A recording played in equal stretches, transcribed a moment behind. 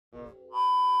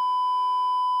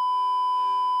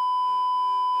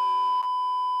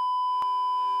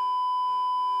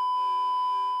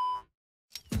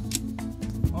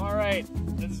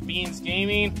This is Beans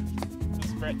Gaming. This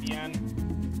is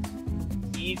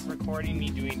Brettdn. He's recording me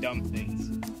doing dumb things.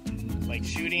 Like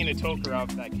shooting a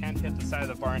Tokarev that can't hit the side of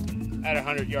the barn at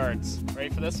 100 yards. Ready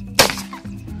for this?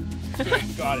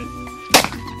 Got it.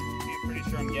 I'm pretty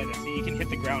sure I'm getting it. See, you can hit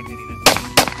the ground hitting it.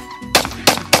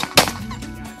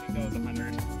 Yeah, I think that was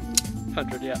 100.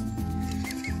 100, yeah.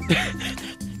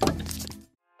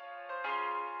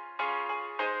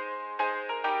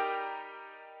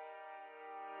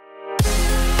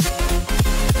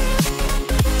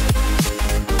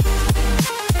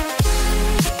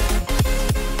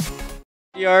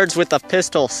 Yards with a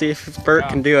pistol, see if Bert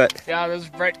can do it. Yeah, this is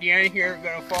Brettdn here,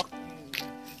 gonna fuck.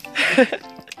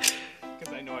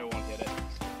 Because I know I won't hit it.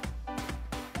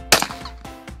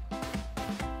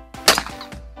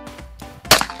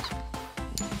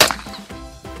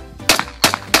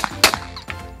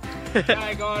 Yeah,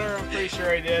 I got her, I'm pretty sure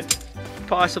I did.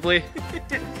 Possibly.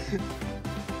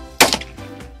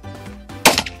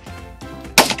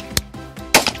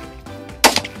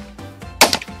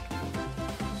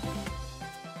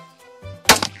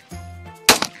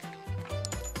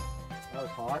 That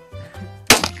was hot.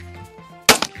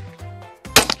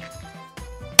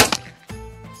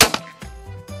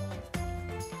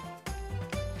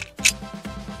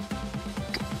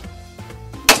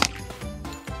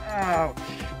 Ouch.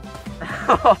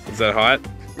 Is that hot?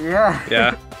 Yeah.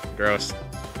 Yeah. Gross.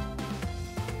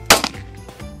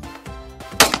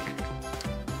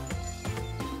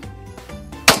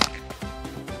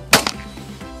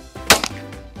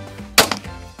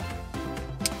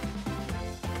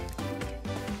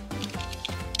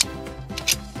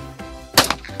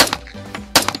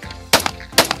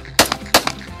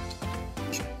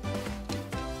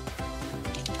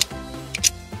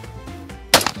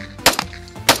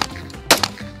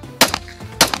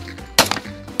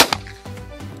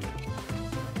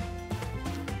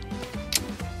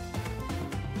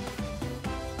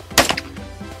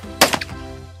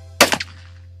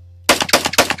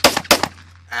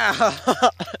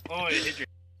 Oh, it hit your...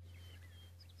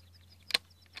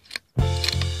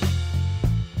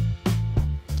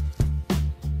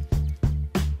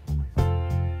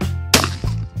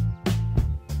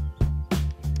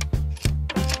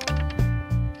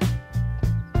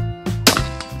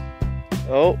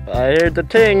 Oh, I heard the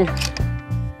ting.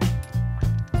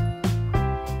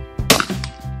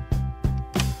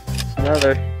 It's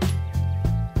another.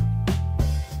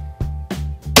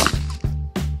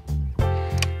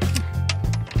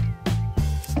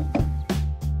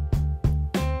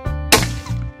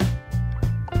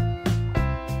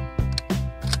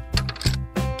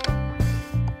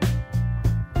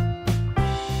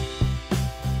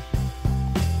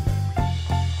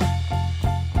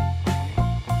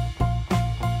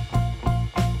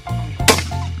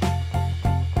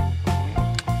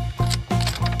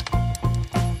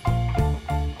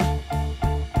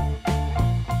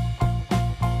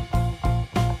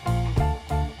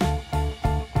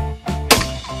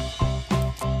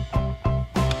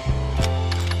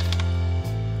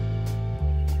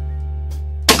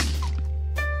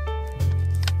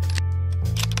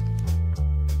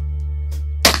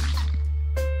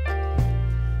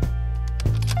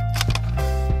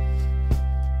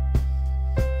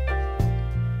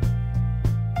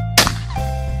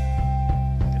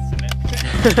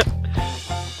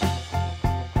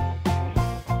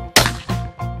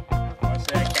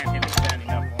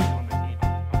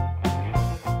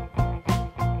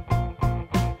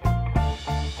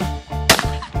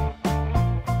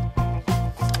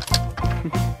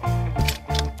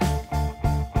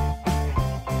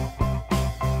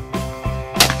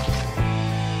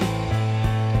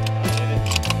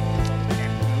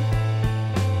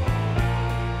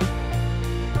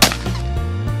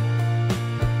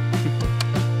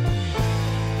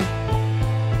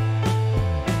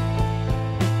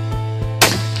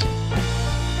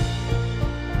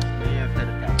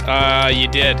 You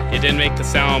did. It didn't make the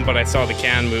sound, but I saw the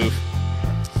can move.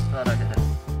 Thought I hit it.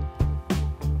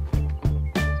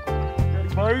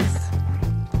 Ready, boys?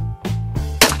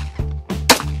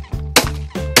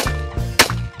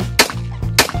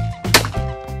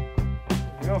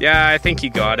 Yeah, I think you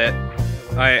got it.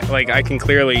 I can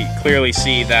clearly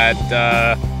see that.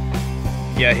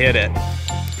 Yeah, hit it.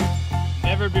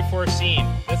 Never before seen.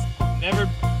 This never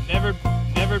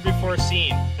before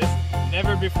seen. This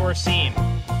never before seen.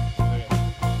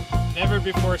 Never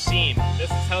before seen. This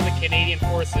is how the Canadian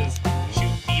forces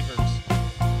shoot beavers.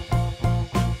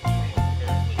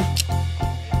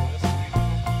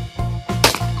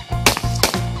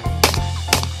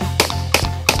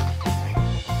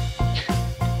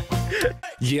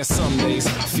 Yeah, some days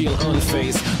I feel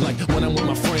unfazed, like when I'm with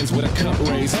my friends with a cup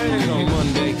raised. And on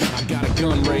Monday, I got a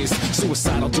gun raised.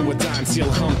 Suicidal do or die until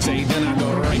hump day. Then I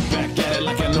go right back at it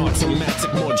like an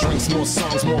automatic. More drinks, more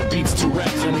songs, more beats to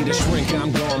rap. I need a shrink,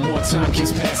 I'm gone. More time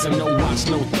keeps passing. No watch,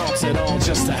 no thoughts at all.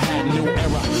 Just a hat, new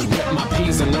era. Rep my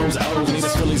P's and those O's. Need a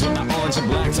Phillies with the orange and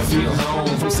black to feel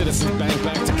home. From Citizens Bank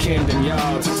back to Camden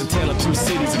Yards. It's a tale of two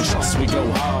cities, and trust we go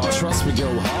hard. Trust we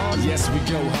go hard. Yes, we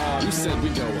go hard. You said we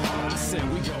go hard. I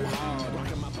said we go hard.